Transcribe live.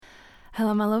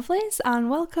Hello my lovelies and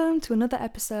welcome to another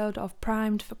episode of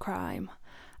Primed for Crime.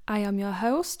 I am your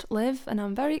host, Liv, and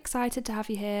I'm very excited to have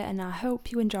you here and I hope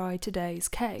you enjoy today's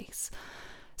case.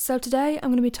 So today I'm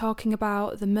going to be talking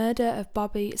about the murder of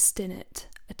Bobbie Stinnett,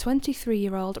 a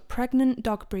 23-year-old pregnant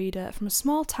dog breeder from a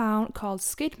small town called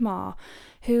Skidmore,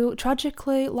 who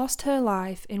tragically lost her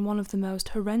life in one of the most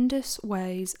horrendous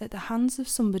ways at the hands of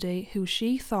somebody who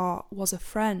she thought was a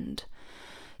friend.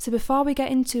 So before we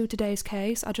get into today's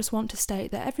case, I just want to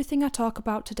state that everything I talk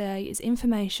about today is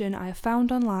information I have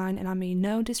found online and I mean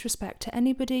no disrespect to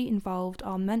anybody involved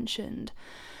or mentioned.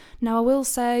 Now I will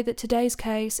say that today's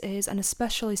case is an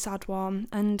especially sad one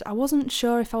and I wasn't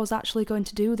sure if I was actually going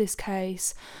to do this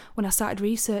case when I started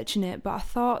researching it, but I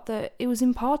thought that it was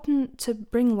important to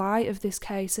bring light of this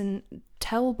case and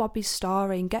tell Bobbie's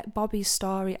story and get Bobbie's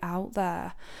story out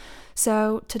there.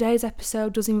 So today's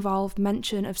episode does involve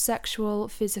mention of sexual,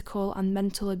 physical and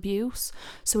mental abuse.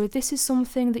 So if this is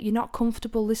something that you're not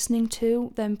comfortable listening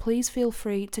to, then please feel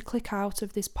free to click out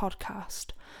of this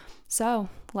podcast. So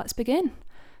let's begin.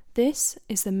 This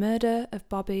is the murder of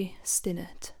Bobbie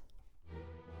Stinnett.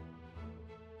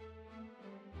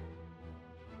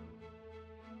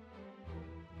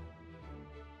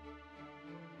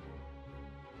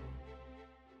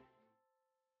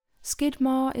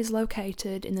 Skidmore is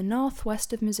located in the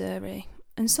northwest of Missouri,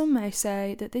 and some may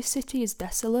say that this city is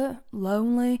desolate,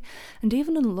 lonely, and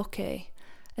even unlucky,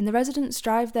 and the residents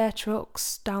drive their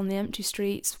trucks down the empty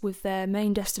streets with their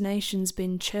main destinations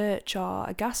being church or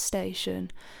a gas station.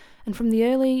 And from the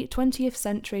early 20th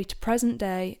century to present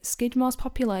day, Skidmore's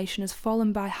population has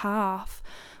fallen by half,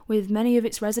 with many of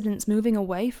its residents moving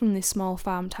away from this small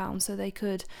farm town so they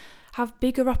could have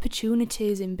bigger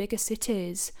opportunities in bigger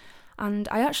cities. And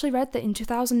I actually read that in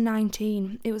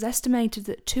 2019, it was estimated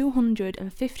that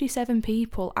 257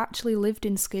 people actually lived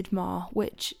in Skidmore,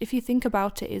 which, if you think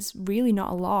about it, is really not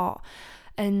a lot.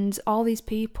 And all these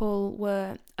people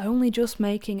were only just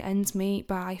making ends meet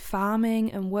by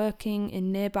farming and working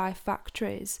in nearby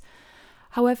factories.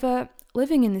 However,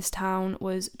 living in this town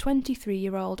was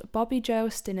 23-year-old Bobbie Jo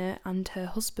Stinnett and her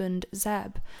husband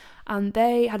Zeb, and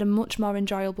they had a much more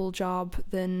enjoyable job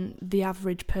than the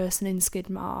average person in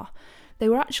Skidmore. They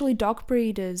were actually dog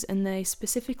breeders and they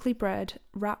specifically bred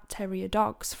rat terrier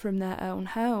dogs from their own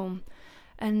home.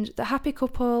 And the happy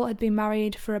couple had been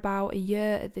married for about a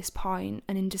year at this point,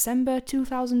 and in December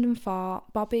 2004,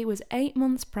 Bobbie was 8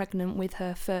 months pregnant with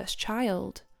her first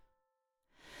child.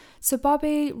 So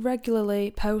Bobbie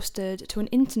regularly posted to an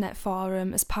internet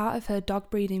forum as part of her dog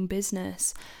breeding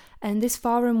business, and this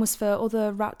forum was for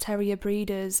other rat terrier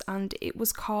breeders and it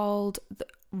was called the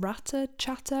Ratter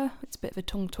Chatter. It's a bit of a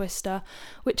tongue twister,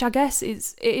 which I guess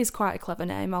it is quite a clever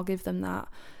name, I'll give them that.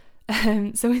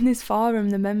 So in this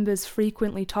forum, the members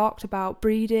frequently talked about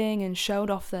breeding and showed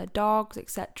off their dogs,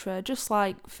 etc., just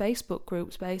like Facebook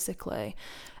groups basically.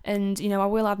 And, you know, I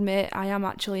will admit I am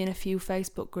actually in a few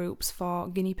Facebook groups for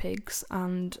guinea pigs,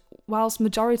 and whilst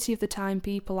majority of the time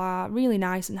people are really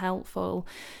nice and helpful,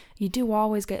 you do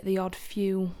always get the odd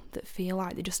few that feel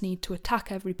like they just need to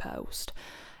attack every post.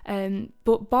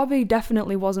 But Bobbie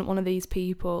definitely wasn't one of these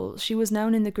people. She was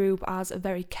known in the group as a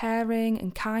very caring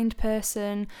and kind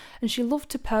person, and she loved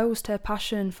to post her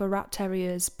passion for rat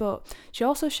terriers, but she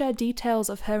also shared details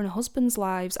of her and her husband's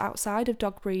lives outside of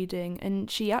dog breeding,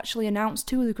 and she actually announced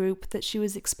to the group that she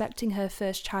was expecting her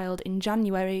first child in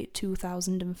January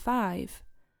 2005.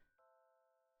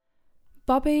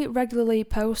 Bobbie regularly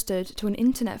posted to an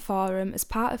internet forum as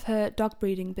part of her dog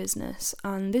breeding business,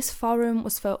 and this forum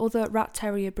was for other rat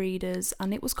terrier breeders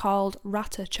and it was called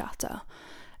Ratter Chatter.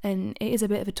 And it is a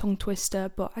bit of a tongue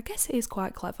twister, but I guess it is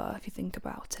quite clever if you think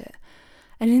about it.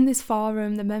 And in this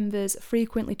forum, the members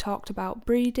frequently talked about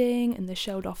breeding and they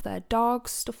showed off their dogs,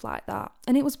 stuff like that.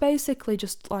 And it was basically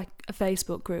just like a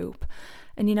Facebook group.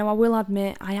 And, you know, I will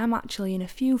admit I am actually in a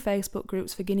few Facebook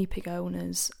groups for guinea pig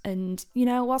owners. And, you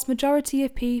know, whilst majority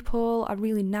of people are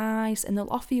really nice and they'll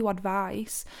offer you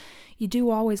advice, you do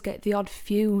always get the odd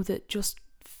few that just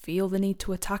feel the need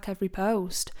to attack every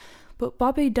post. But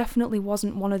Bobbie definitely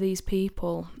wasn't one of these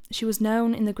people. She was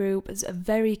known in the group as a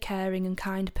very caring and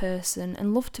kind person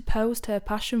and loved to post her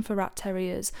passion for rat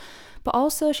terriers, but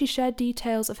also she shared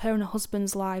details of her and her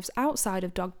husband's lives outside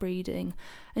of dog breeding,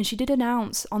 and she did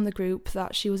announce on the group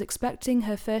that she was expecting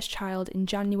her first child in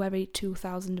January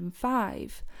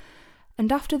 2005.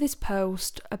 And after this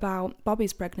post about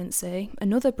Bobbie's pregnancy,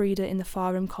 another breeder in the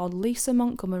forum called Lisa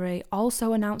Montgomery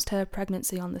also announced her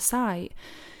pregnancy on the site.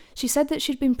 She said that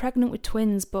she'd been pregnant with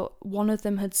twins, but one of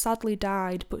them had sadly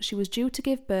died, but she was due to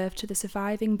give birth to the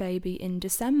surviving baby in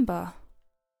December.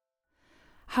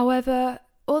 However,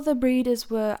 Other breeders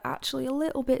were actually a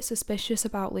little bit suspicious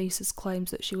about Lisa's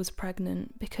claims that she was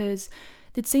pregnant because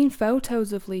they'd seen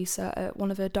photos of Lisa at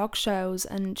one of her dog shows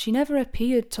and she never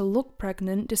appeared to look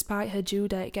pregnant despite her due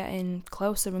date getting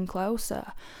closer and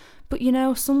closer. But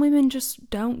some women just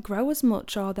don't grow as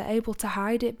much or they're able to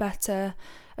hide it better,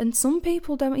 and some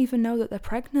people don't even know that they're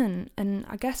pregnant, and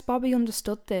I guess Bobbie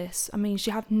understood this. I mean,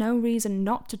 she had no reason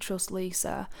not to trust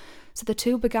Lisa, so the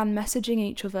two began messaging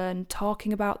each other and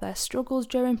talking about their struggles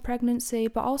during pregnancy,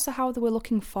 but also how they were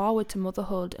looking forward to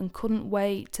motherhood and couldn't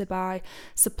wait to buy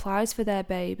supplies for their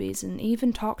babies, and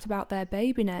even talked about their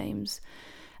baby names.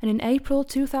 And in April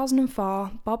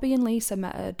 2004, Bobbie and Lisa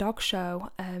met at a dog show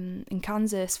in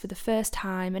Kansas for the first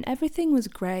time, and everything was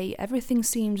great, everything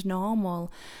seemed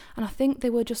normal, and I think they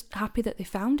were just happy that they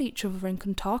found each other and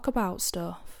can talk about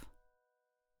stuff.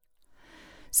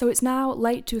 So it's now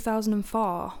late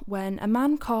 2004 when a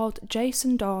man called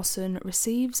Jason Dawson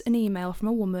receives an email from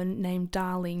a woman named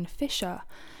Darlene Fisher.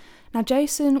 Now,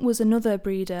 Jason was another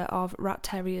breeder of rat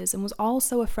terriers and was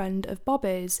also a friend of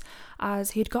Bobbie's,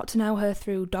 as he'd got to know her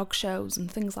through dog shows and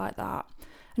things like that.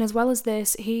 And as well as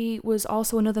this, he was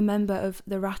also another member of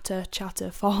the Ratter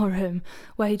Chatter forum,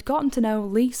 where he'd gotten to know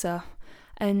Lisa.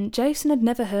 And Jason had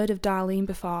never heard of Darlene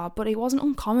before, but it wasn't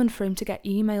uncommon for him to get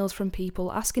emails from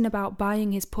people asking about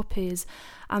buying his puppies,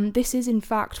 and this is in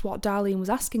fact what Darlene was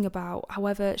asking about.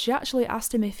 However, she actually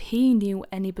asked him if he knew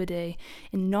anybody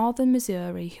in northern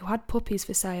Missouri who had puppies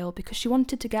for sale because she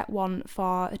wanted to get one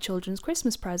for a children's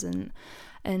Christmas present.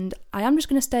 And I am just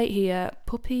going to state here,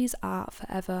 puppies are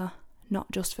forever,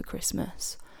 not just for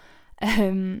Christmas.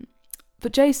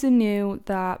 But Jason knew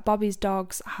that Bobbie's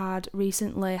dogs had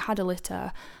recently had a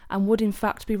litter and would in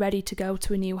fact be ready to go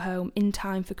to a new home in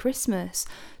time for Christmas.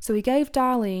 So he gave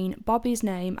Darlene Bobbie's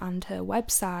name and her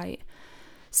website.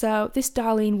 So this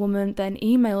Darlene woman then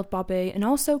emailed Bobbie and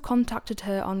also contacted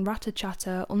her on Ratter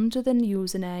Chatter under the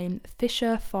username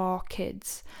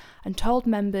Fisher4Kids and told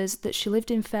members that she lived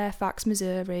in Fairfax,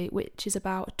 Missouri, which is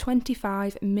about a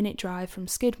 25-minute drive from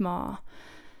Skidmore.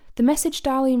 The message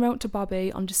Darlene wrote to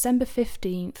Bobbie on December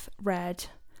 15th read,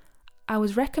 "I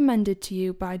was recommended to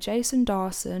you by Jason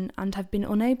Dawson and have been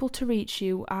unable to reach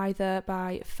you either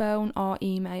by phone or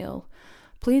email.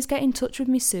 Please get in touch with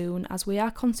me soon as we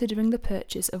are considering the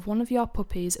purchase of one of your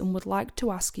puppies and would like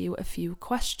to ask you a few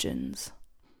questions."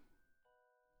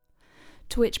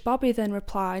 To which Bobbie then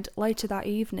replied later that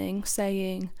evening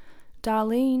saying,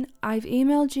 "Darlene, I've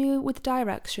emailed you with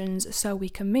directions so we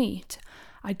can meet.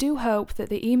 I do hope that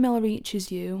the email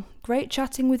reaches you. Great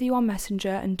chatting with you on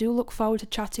Messenger and do look forward to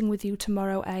chatting with you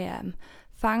tomorrow AM.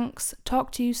 Thanks.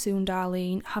 Talk to you soon,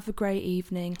 Darlene. Have a great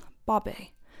evening.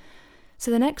 Bobbie."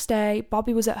 So the next day,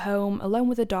 Bobbie was at home alone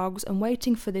with the dogs and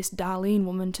waiting for this Darlene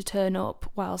woman to turn up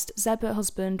whilst Zeb, her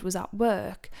husband, was at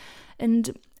work.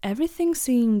 And everything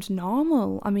seemed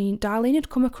normal. I mean, Darlene had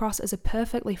come across as a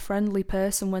perfectly friendly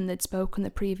person when they'd spoken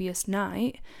the previous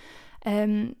night.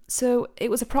 So it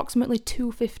was approximately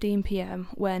 2:15 p.m.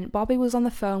 when Bobbie was on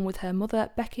the phone with her mother,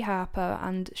 Becky Harper,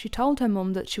 and she told her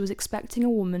mum that she was expecting a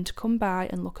woman to come by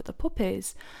and look at the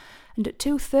puppies. And at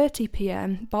 2:30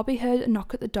 p.m, Bobbie heard a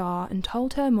knock at the door and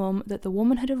told her mum that the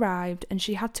woman had arrived and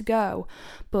she had to go,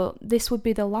 but this would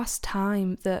be the last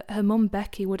time that her mum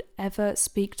Becky would ever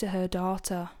speak to her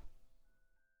daughter.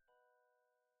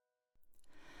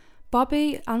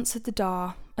 Bobbie answered the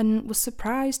door and was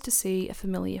surprised to see a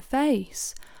familiar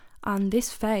face, and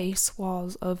this face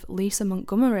was of Lisa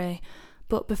Montgomery.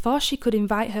 But before she could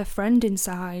invite her friend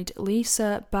inside,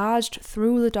 Lisa barged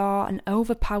through the door and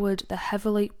overpowered the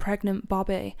heavily pregnant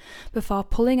Bobbie before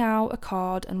pulling out a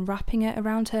cord and wrapping it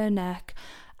around her neck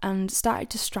and started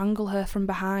to strangle her from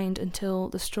behind until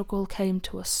the struggle came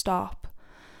to a stop.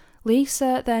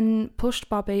 Lisa then pushed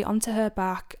Bobbie onto her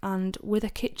back and with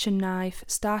a kitchen knife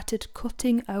started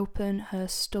cutting open her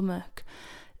stomach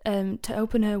to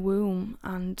open her womb,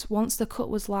 and once the cut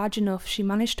was large enough she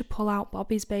managed to pull out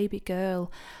Bobbie's baby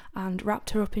girl and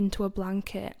wrapped her up into a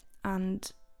blanket,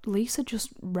 and Lisa just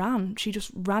ran. She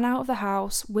just ran out of the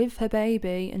house with her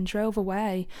baby and drove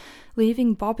away,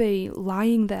 leaving Bobbie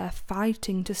lying there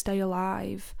fighting to stay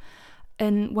alive.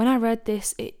 And when I read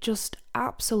this, it just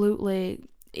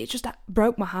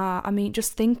broke my heart. I mean,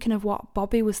 just thinking of what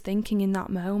Bobbie was thinking in that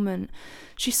moment.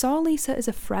 She saw Lisa as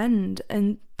a friend,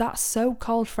 and that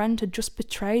so-called friend had just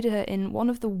betrayed her in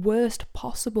one of the worst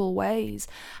possible ways.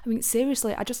 I mean,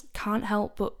 seriously, I just can't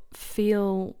help but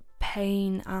feel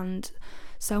pain and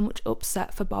so much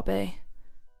upset for Bobbie.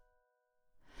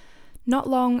 Not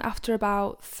long after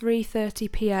about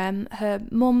 3:30 p.m, her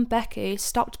mum, Becky,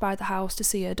 stopped by the house to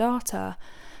see her daughter.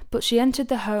 but she entered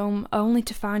the home only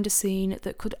to find a scene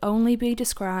that could only be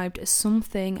described as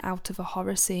something out of a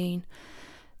horror scene.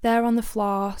 There on the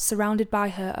floor, surrounded by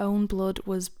her own blood,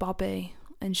 was Bobbie,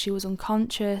 and she was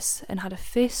unconscious and had a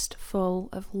fist full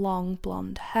of long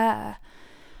blonde hair.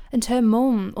 And her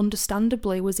mum,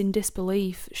 understandably, was in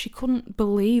disbelief. She couldn't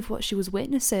believe what she was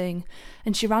witnessing,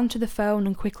 and she ran to the phone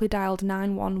and quickly dialed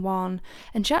 911,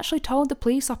 and she actually told the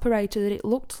police operator that it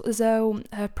looked as though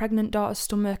her pregnant daughter's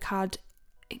stomach had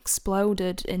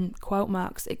exploded, in quote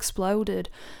marks, exploded,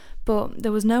 but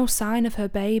there was no sign of her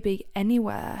baby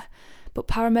anywhere. But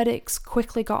paramedics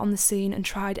quickly got on the scene and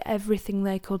tried everything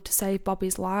they could to save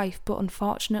Bobbie's life, but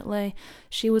unfortunately,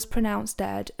 she was pronounced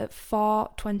dead at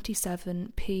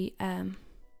 4:27 p.m.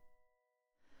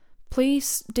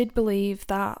 Police did believe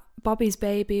that Bobbie's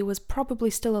baby was probably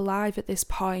still alive at this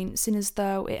point, seeing as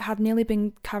though it had nearly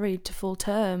been carried to full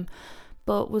term,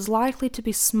 but was likely to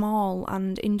be small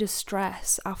and in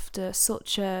distress after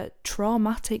such a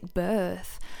traumatic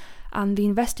birth. And the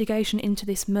investigation into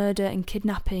this murder and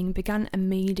kidnapping began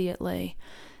immediately.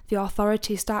 The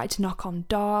authorities started to knock on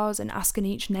doors and asking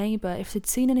each neighbour if they'd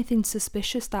seen anything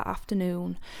suspicious that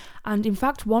afternoon. And in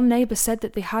fact, one neighbour said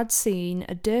that they had seen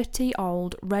a dirty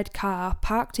old red car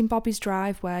parked in Bobbie's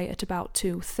driveway at about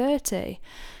 2:30,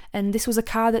 and this was a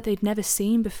car that they'd never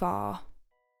seen before.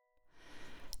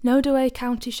 Nodaway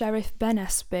County Sheriff Ben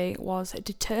Espy was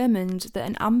determined that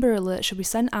an Amber Alert should be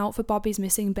sent out for Bobbie's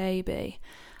missing baby.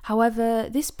 However,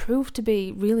 this proved to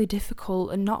be really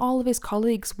difficult, and not all of his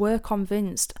colleagues were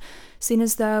convinced, seeing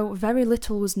as though very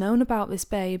little was known about this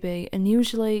baby, and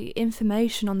usually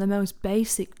information on the most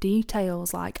basic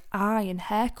details like eye and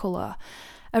hair colour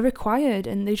are required,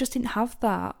 and they just didn't have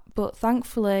that. But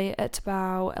thankfully, at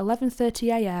about 11:30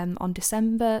 a.m. on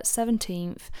December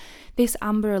 17th, this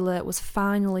Amber Alert was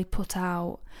finally put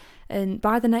out. And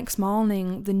by the next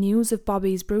morning, the news of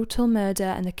Bobbie's brutal murder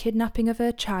and the kidnapping of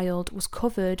her child was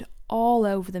covered all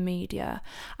over the media.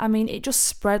 I mean, it just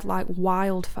spread like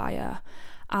wildfire.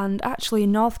 And actually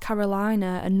in North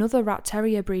Carolina, another rat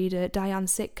terrier breeder, Diane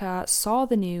Sitka, saw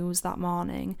the news that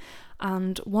morning.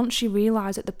 And once she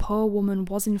realised that the poor woman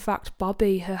was in fact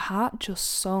Bobbie, her heart just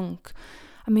sunk.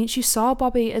 I mean, she saw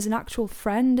Bobbie as an actual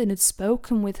friend and had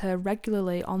spoken with her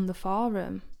regularly on the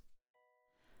forum.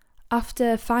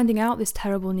 After finding out this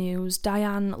terrible news,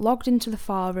 Diane logged into the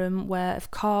forum where,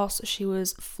 of course, she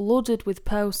was flooded with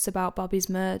posts about Bobbie's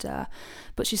murder,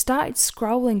 but she started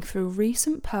scrolling through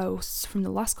recent posts from the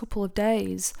last couple of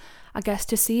days, I guess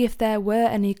to see if there were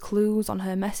any clues on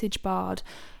her message board,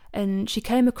 and she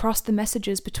came across the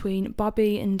messages between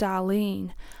Bobbie and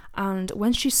Darlene, and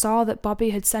when she saw that Bobbie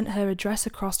had sent her address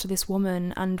across to this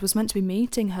woman and was meant to be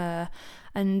meeting her,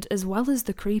 and as well as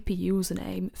the creepy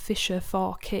username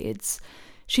Fisher4Kids,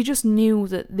 she just knew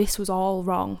that this was all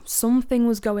wrong. Something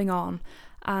was going on,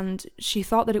 and she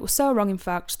thought that it was so wrong, in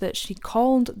fact, that she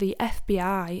called the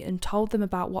FBI and told them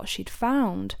about what she'd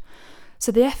found.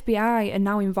 So the FBI are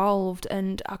now involved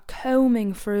and are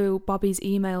combing through Bobbie's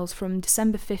emails from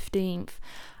December 15th,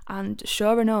 and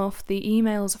sure enough, the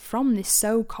emails from this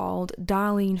so-called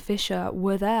Darlene Fisher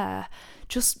were there,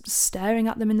 just staring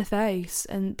at them in the face,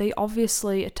 and they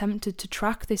obviously attempted to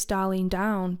track this Darlene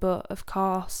down, but of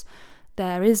course,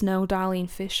 there is no Darlene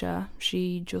Fisher.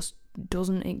 She just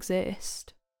doesn't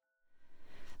exist.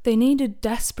 They needed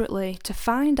desperately to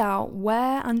find out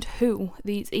where and who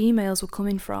these emails were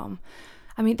coming from.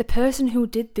 I mean, the person who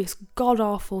did this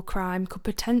god-awful crime could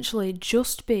potentially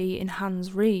just be in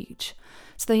hand's reach.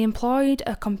 So they employed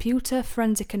a computer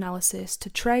forensic analysis to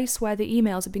trace where the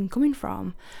emails had been coming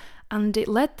from, and it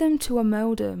led them to a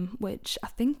modem, which I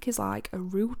think is like a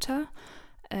router,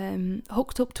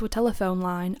 hooked up to a telephone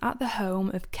line at the home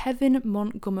of Kevin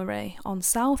Montgomery on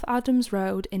South Adams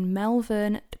Road in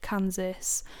Melvern,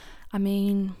 Kansas. I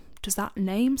mean, does that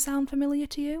name sound familiar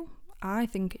to you? I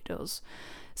think it does.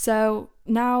 So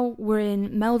now we're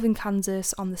in Melvern,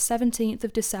 Kansas on the 17th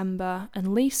of December,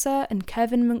 and Lisa and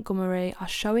Kevin Montgomery are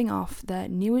showing off their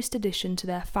newest addition to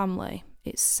their family.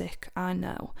 It's sick, I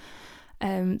know.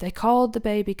 They called the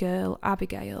baby girl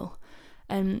Abigail.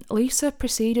 And Lisa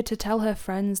proceeded to tell her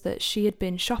friends that she had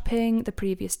been shopping the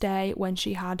previous day when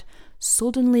she had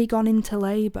suddenly gone into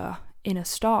labour in a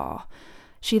store.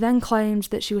 She then claimed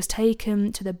that she was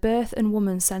taken to the Birth and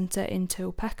Women's Centre in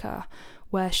Topeka,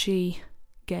 where she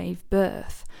gave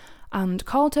birth, and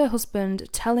called her husband,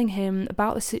 telling him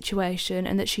about the situation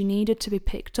and that she needed to be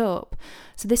picked up.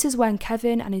 So this is when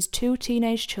Kevin and his 2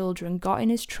 teenage children got in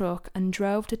his truck and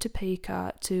drove to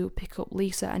Topeka to pick up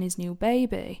Lisa and his new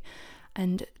baby.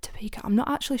 And Topeka, I'm not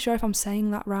actually sure if I'm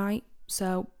saying that right,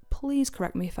 so please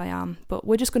correct me if I am, but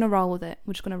we're just going to roll with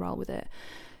it.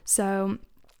 So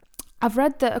I've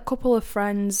read that a couple of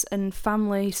friends and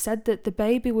family said that the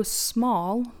baby was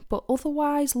small, but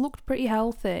otherwise looked pretty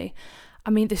healthy. I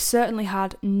mean, they certainly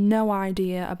had no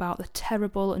idea about the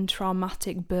terrible and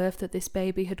traumatic birth that this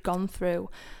baby had gone through,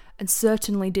 and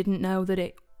certainly didn't know that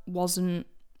it wasn't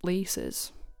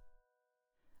Lisa's.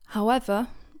 However,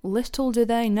 little do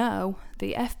they know,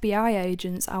 the FBI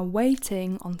agents are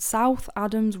waiting on South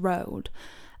Adams Road.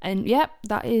 And yep,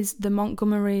 that is the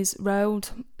Montgomery's road.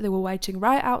 They were waiting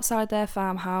right outside their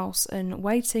farmhouse and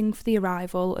waiting for the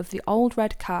arrival of the old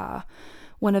red car,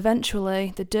 when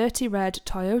eventually the dirty red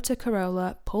Toyota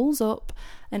Corolla pulls up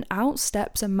and out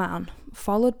steps a man,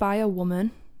 followed by a woman,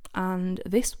 and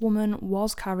this woman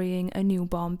was carrying a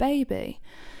newborn baby.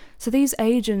 So these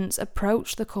agents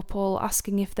approached the couple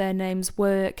asking if their names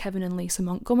were Kevin and Lisa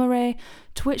Montgomery,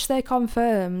 to which they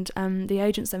confirmed, and the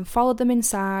agents then followed them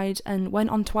inside and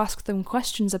went on to ask them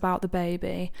questions about the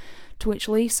baby, to which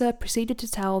Lisa proceeded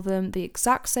to tell them the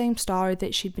exact same story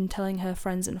that she'd been telling her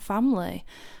friends and family.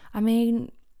 I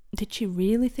mean, did she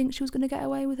really think she was going to get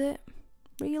away with it?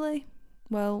 Really?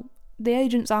 Well, the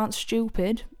agents aren't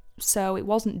stupid, so it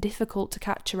wasn't difficult to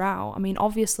catch her out. I mean,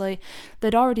 obviously,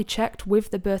 they'd already checked with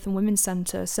the Birth and Women's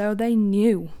Centre, so they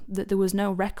knew that there was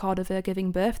no record of her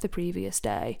giving birth the previous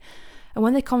day. And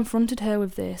when they confronted her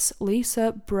with this,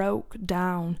 Lisa broke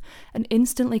down and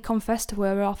instantly confessed to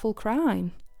her awful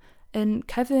crime. And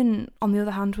Kevin, on the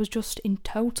other hand, was just in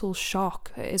total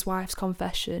shock at his wife's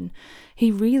confession. He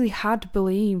really had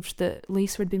believed that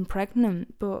Lisa had been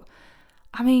pregnant, but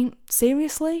I mean,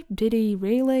 seriously? Did he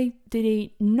really? Did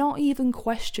he not even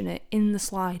question it in the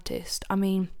slightest? I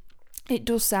mean, it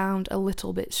does sound a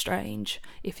little bit strange,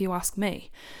 if you ask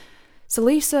me. So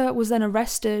Lisa was then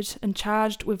arrested and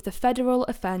charged with the federal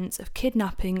offence of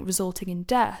kidnapping resulting in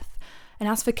death. And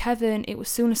as for Kevin, it was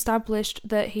soon established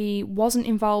that he wasn't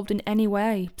involved in any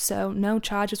way, so no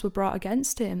charges were brought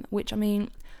against him, which, I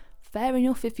mean, fair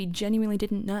enough if he genuinely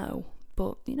didn't know.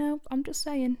 But, I'm just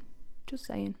saying.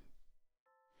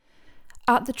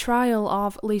 At the trial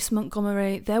of Lisa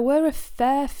Montgomery, there were a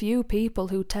fair few people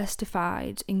who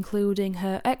testified, including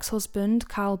her ex-husband,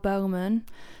 Carl Bowman,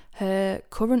 her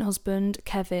current husband,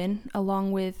 Kevin,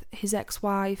 along with his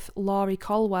ex-wife, Laurie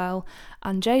Colwell,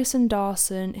 and Jason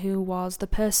Dawson, who was the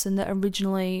person that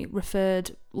originally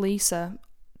referred Darlene,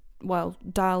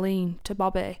 to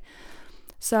Bobbie.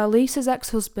 So Lisa's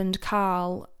ex-husband,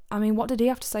 Carl, I mean, what did he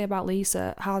have to say about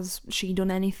Lisa? Has she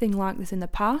done anything like this in the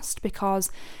past? Because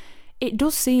it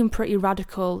does seem pretty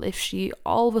radical if she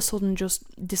all of a sudden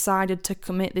just decided to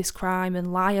commit this crime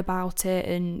and lie about it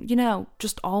and,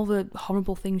 just all the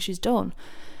horrible things she's done.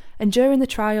 And during the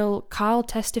trial, Carl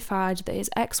testified that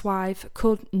his ex-wife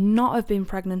could not have been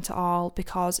pregnant at all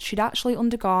because she'd actually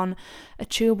undergone a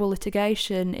tubal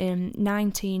litigation in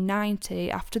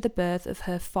 1990 after the birth of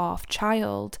her fourth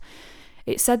child.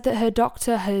 It said that her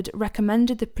doctor had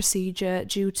recommended the procedure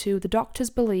due to the doctor's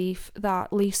belief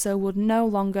that Lisa would no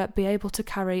longer be able to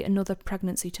carry another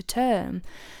pregnancy to term.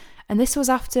 And this was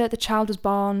after the child was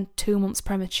born 2 months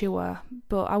premature.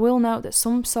 But I will note that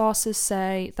some sources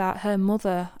say that her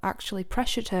mother actually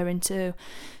pressured her into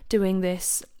doing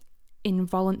this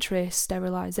involuntary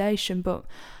sterilisation, but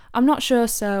I'm not sure,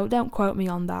 so don't quote me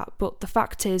on that. But the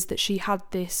fact is that she had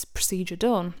this procedure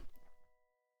done.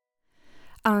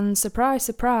 And surprise,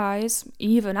 surprise,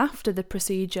 even after the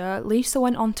procedure, Lisa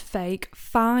went on to fake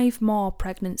 5 more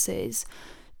pregnancies,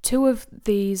 2 of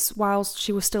these whilst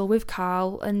she was still with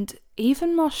Carl, and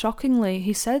even more shockingly,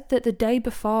 he said that the day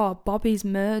before Bobbie's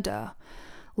murder,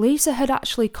 Lisa had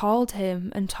actually called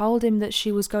him and told him that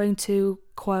she was going to,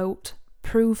 quote,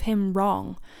 prove him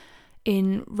wrong,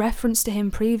 in reference to him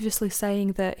previously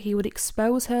saying that he would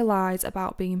expose her lies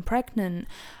about being pregnant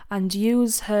and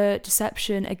use her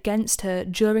deception against her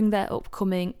during their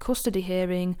upcoming custody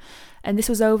hearing, and this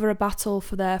was over a battle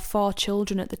for their 4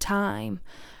 children at the time.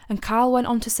 And Carl went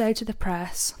on to say to the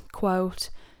press, quote,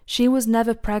 "She was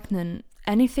never pregnant.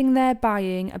 Anything they're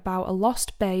buying about a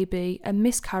lost baby, a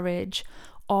miscarriage,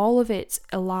 all of it's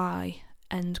a lie,"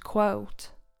 end quote.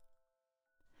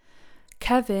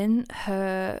 Kevin,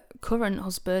 her current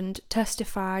husband,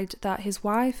 testified that his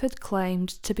wife had claimed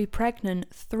to be pregnant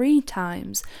 3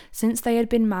 times since they had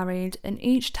been married, and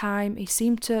each time he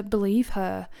seemed to believe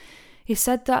her. He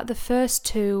said that the first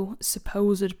 2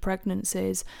 supposed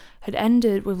pregnancies had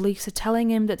ended with Lisa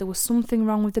telling him that there was something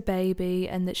wrong with the baby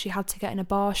and that she had to get an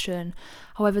abortion.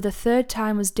 However, the 3rd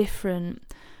time was different.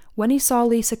 When he saw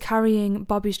Lisa carrying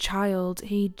Bobbie's child,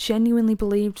 he genuinely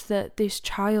believed that this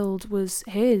child was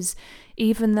his,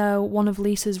 even though one of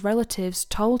Lisa's relatives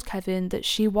told Kevin that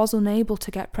she was unable to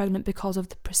get pregnant because of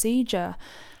the procedure.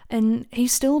 And he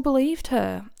still believed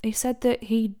her. He said that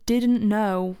he didn't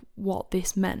know what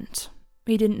this meant.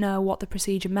 He didn't know what the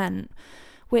procedure meant,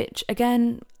 which,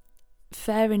 again,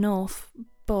 fair enough,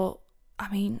 but,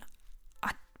 I mean,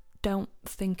 I don't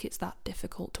think it's that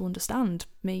difficult to understand,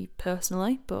 me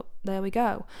personally, but there we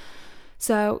go.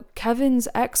 So, Kevin's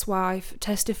ex-wife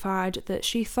testified that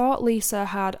she thought Lisa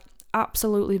had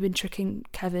absolutely been tricking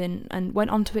Kevin, and went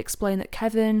on to explain that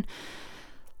Kevin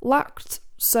lacked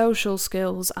social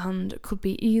skills and could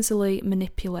be easily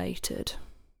manipulated.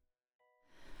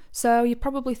 So you're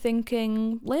probably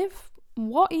thinking, Liv,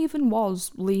 what even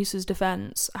was Lisa's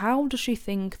defence? How does she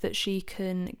think that she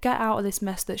can get out of this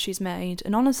mess that she's made?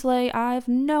 And honestly, I have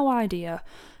no idea,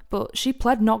 but she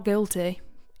pled not guilty,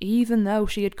 even though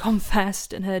she had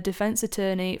confessed, and her defence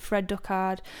attorney, Fred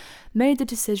Duckard, made the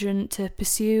decision to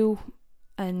pursue,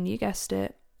 and you guessed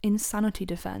it, insanity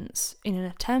defence in an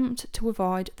attempt to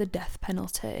avoid the death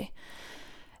penalty.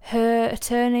 Her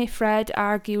attorney, Fred,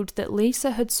 argued that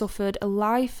Lisa had suffered a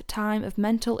lifetime of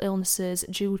mental illnesses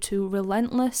due to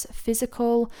relentless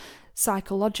physical,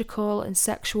 psychological and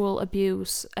sexual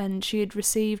abuse, and she had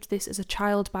received this as a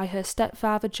child by her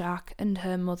stepfather Jack and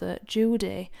her mother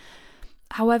Judy.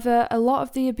 However, a lot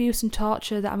of the abuse and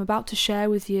torture that I'm about to share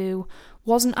with you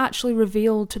wasn't actually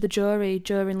revealed to the jury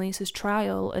during Lisa's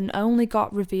trial, and only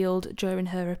got revealed during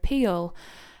her appeal.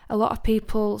 A lot of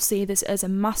people see this as a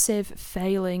massive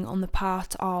failing on the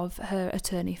part of her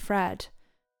attorney Fred.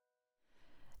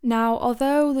 Now,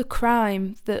 although the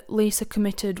crime that Lisa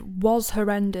committed was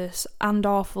horrendous and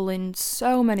awful in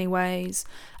so many ways,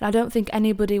 and I don't think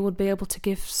anybody would be able to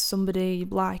give somebody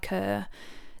like her,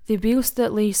 the abuse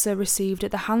that Lisa received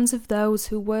at the hands of those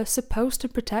who were supposed to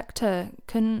protect her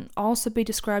can also be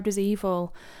described as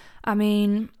evil. I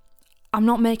mean, I'm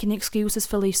not making excuses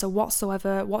for Lisa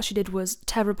whatsoever. What she did was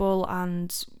terrible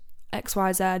and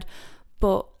XYZ,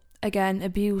 but again,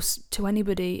 abuse to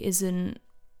anybody isn't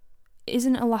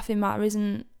a laughing matter,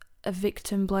 isn't a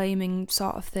victim blaming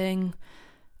sort of thing.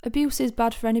 Abuse is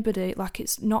bad for anybody, like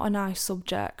it's not a nice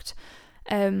subject.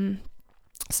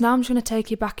 So now I'm just going to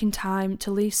take you back in time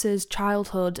to Lisa's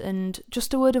childhood, and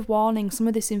just a word of warning, some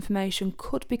of this information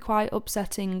could be quite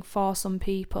upsetting for some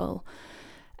people.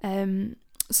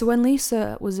 So when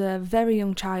Lisa was a very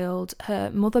young child,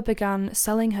 her mother began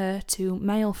selling her to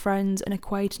male friends and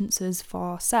acquaintances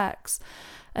for sex,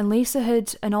 and Lisa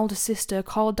had an older sister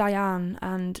called Diane,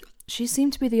 and she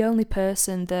seemed to be the only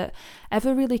person that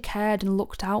ever really cared and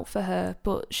looked out for her,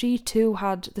 but she too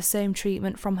had the same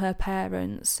treatment from her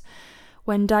parents.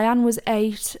 When Diane was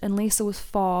 8 and Lisa was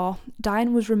 4,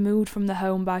 Diane was removed from the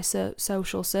home by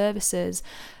social services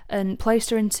and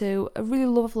placed her into a really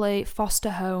lovely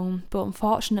foster home, but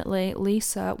unfortunately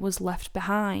Lisa was left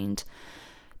behind.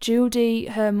 Judy,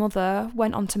 her mother,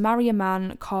 went on to marry a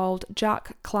man called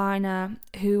Jack Kleiner,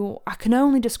 who I can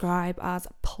only describe as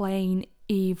plain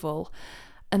evil,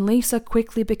 and Lisa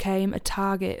quickly became a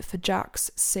target for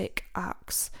Jack's sick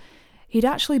acts. He'd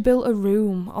actually built a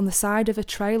room on the side of a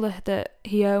trailer that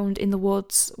he owned in the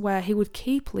woods where he would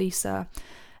keep Lisa,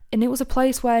 and it was a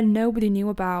place where nobody knew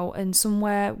about and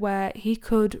somewhere where he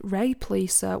could rape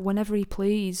Lisa whenever he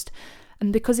pleased.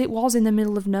 And because it was in the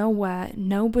middle of nowhere,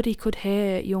 nobody could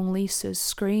hear young Lisa's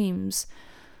screams.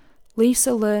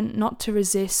 Lisa learned not to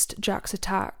resist Jack's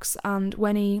attacks, and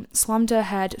when he slammed her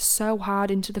head so hard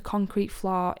into the concrete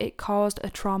floor, it caused a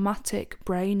traumatic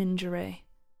brain injury.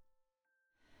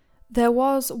 There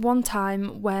was one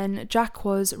time when Jack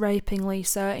was raping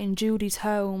Lisa in Judy's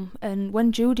home, and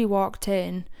when Judy walked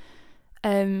in,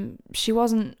 she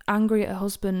wasn't angry at her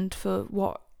husband for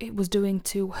what it was doing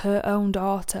to her own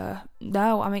daughter.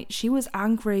 No, I mean, she was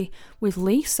angry with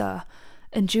Lisa,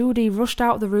 and Judy rushed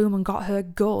out of the room and got her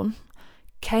gun,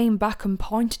 came back and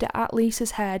pointed it at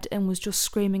Lisa's head and was just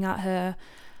screaming at her,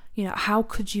 how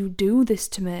could you do this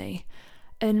to me?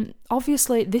 And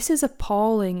obviously this is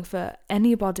appalling for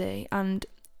anybody, and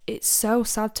it's so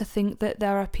sad to think that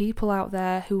there are people out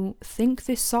there who think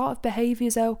this sort of behaviour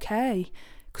is okay,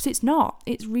 because it's not,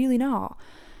 it's really not.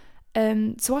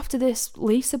 So after this,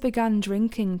 Lisa began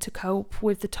drinking to cope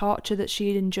with the torture that she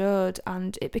had endured,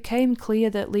 and it became clear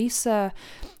that Lisa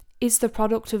is the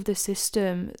product of the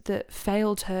system that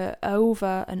failed her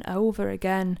over and over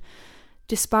again.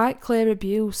 Despite clear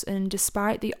abuse and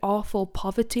despite the awful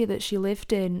poverty that she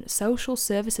lived in, social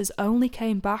services only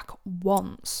came back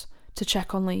once to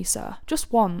check on Lisa,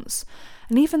 just once,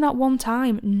 and even that one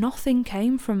time, nothing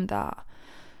came from that.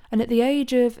 And at the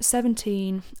age of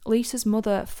 17, Lisa's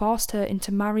mother forced her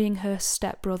into marrying her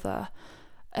stepbrother,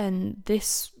 and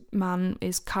this man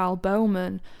is Carl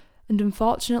Bowman, and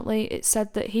unfortunately it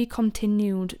said that he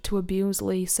continued to abuse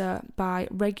Lisa by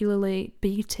regularly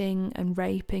beating and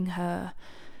raping her.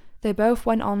 They both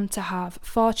went on to have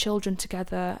 4 children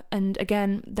together, and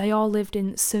again, they all lived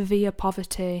in severe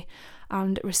poverty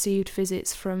and received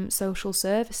visits from social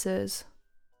services.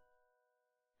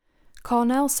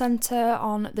 Cornell Centre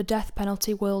on the Death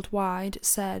Penalty Worldwide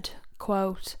said,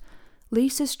 quote,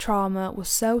 "Lisa's trauma was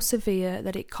so severe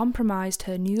that it compromised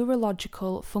her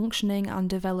neurological functioning and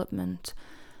development.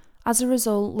 As a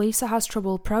result, Lisa has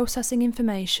trouble processing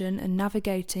information and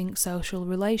navigating social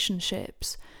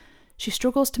relationships. She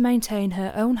struggles to maintain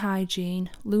her own hygiene,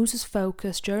 loses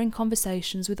focus during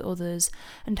conversations with others,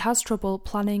 and has trouble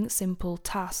planning simple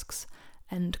tasks."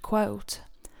 End quote.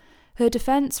 Her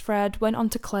defence, Fred, went on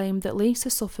to claim that Lisa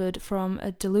suffered from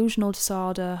a delusional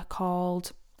disorder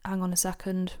called,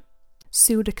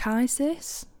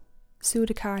 pseudachisis?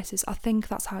 Pseudachisis, I think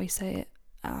that's how you say it.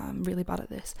 I'm really bad at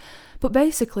this. But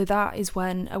basically that is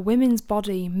when a woman's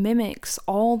body mimics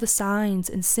all the signs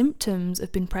and symptoms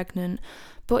of being pregnant,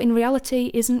 but in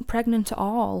reality isn't pregnant at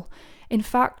all. In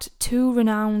fact, 2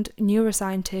 renowned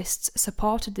neuroscientists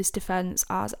supported this defence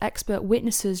as expert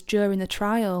witnesses during the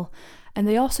trial, and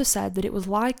they also said that it was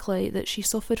likely that she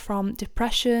suffered from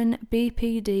depression,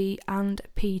 BPD and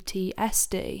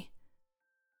PTSD.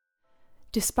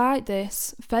 Despite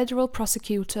this, federal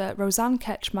prosecutor Roseanne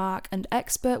Ketchmark and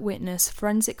expert witness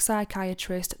forensic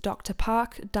psychiatrist Dr.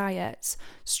 Park Dietz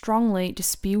strongly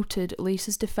disputed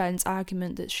Lisa's defence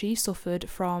argument that she suffered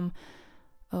from,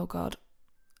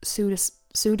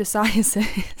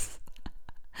 pseudopsoriasis.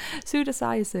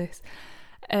 Pseudopsoriasis.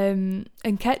 And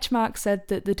Ketchmark said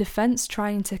that the defence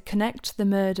trying to connect the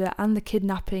murder and the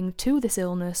kidnapping to this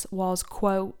illness was,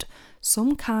 quote,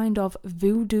 "some kind of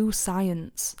voodoo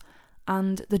science."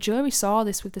 And the jury saw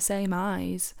this with the same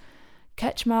eyes.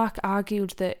 Ketchmark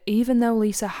argued that even though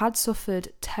Lisa had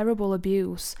suffered terrible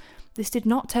abuse, this did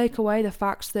not take away the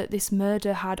fact that this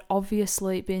murder had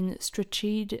obviously been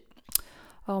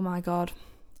oh my god,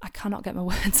 I cannot get my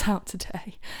words out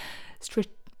today.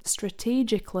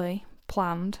 Strategically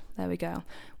planned, there we go,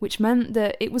 which meant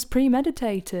that it was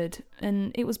premeditated,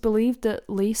 and it was believed that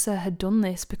Lisa had done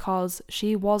this because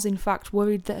she was in fact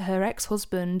worried that her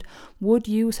ex-husband would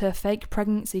use her fake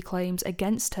pregnancy claims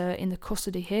against her in the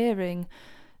custody hearing,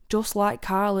 just like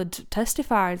Carl had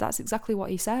testified. That's exactly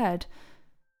what he said.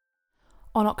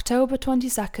 On October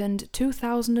 22nd,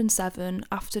 2007,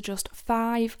 after just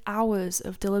 5 hours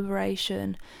of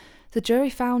deliberation, the jury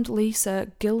found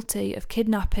Lisa guilty of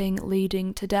kidnapping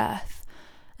leading to death,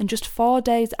 and just 4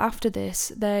 days after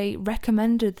this, they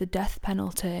recommended the death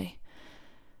penalty.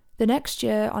 The next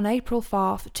year, on April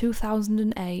 4th,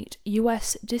 2008,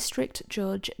 US District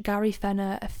Judge Gary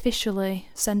Fenner officially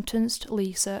sentenced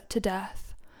Lisa to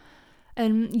death.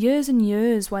 And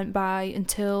years went by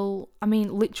until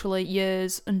October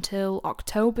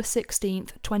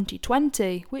 16th,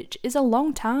 2020, which is a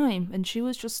long time, and she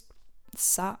was just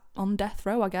sat on death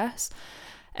row, I guess.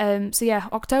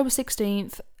 October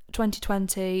 16th,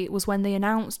 2020 was when they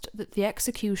announced that the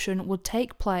execution would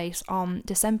take place on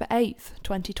December 8th,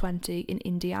 2020 in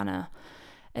Indiana.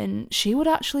 And she would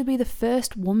actually be the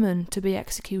first woman to be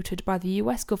executed by the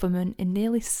US government in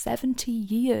nearly 70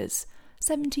 years.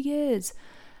 70 years.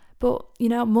 But,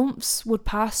 months would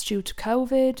pass due to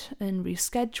COVID and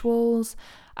reschedules,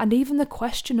 and even the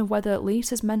question of whether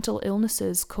Lisa's mental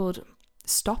illnesses could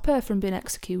stop her from being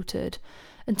executed,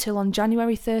 until on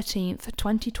January 13th,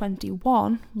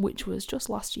 2021, which was just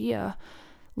last year,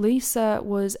 Lisa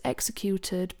was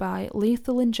executed by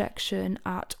lethal injection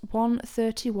at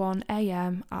 1:31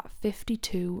 a.m. at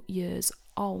 52 years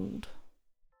old.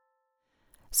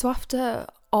 So after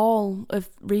all of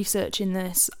researching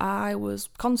this, I was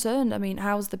concerned.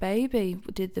 How's the baby?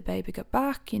 Did the baby get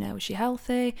back? Was she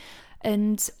healthy?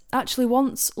 And actually,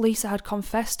 once Lisa had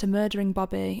confessed to murdering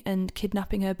Bobbie and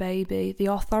kidnapping her baby, the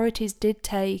authorities did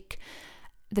take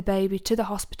the baby to the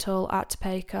hospital at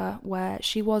Topeka, where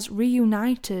she was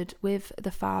reunited with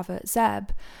the father, Zeb.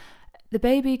 The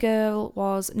baby girl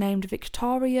was named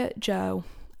Victoria Jo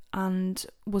and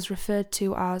was referred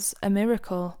to as a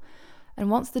miracle. And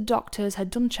once the doctors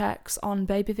had done checks on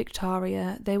baby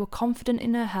Victoria, they were confident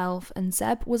in her health, and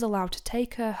Zeb was allowed to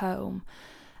take her home.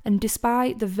 And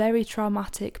despite the very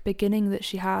traumatic beginning that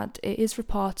she had, it is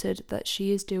reported that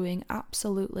she is doing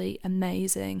absolutely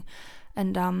amazing.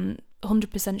 And I'm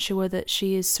 100% sure that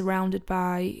she is surrounded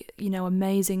by,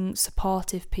 amazing,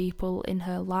 supportive people in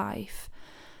her life.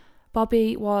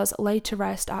 Bobbie was laid to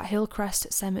rest at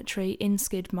Hillcrest Cemetery in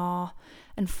Skidmore,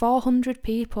 and 400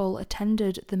 people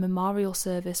attended the memorial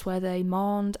service where they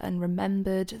mourned and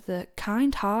remembered the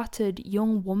kind-hearted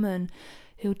young woman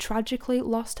who tragically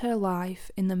lost her life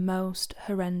in the most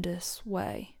horrendous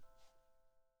way.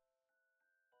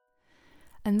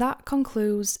 And that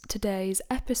concludes today's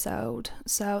episode.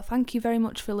 So thank you very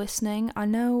much for listening. I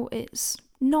know it's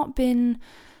not been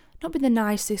the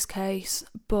nicest case,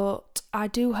 but I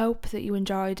do hope that you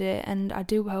enjoyed it, and I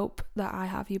do hope that I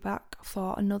have you back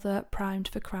for another Primed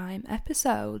for Crime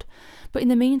episode. But in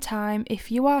the meantime,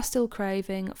 if you are still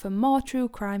craving for more true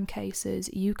crime cases,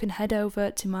 you can head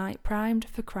over to my Primed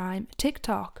for Crime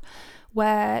TikTok,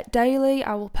 where daily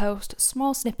I will post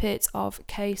small snippets of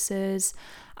cases,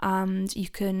 and you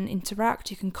can interact,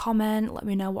 you can comment, let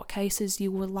me know what cases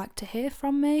you would like to hear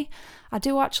from me. I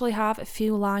do actually have a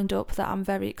few lined up that I'm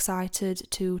very excited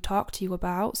to talk to you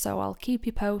about, so I'll keep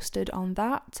you posted on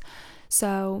that.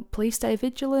 So please stay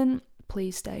vigilant,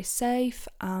 please stay safe,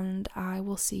 and I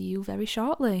will see you very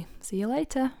shortly. See you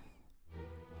later.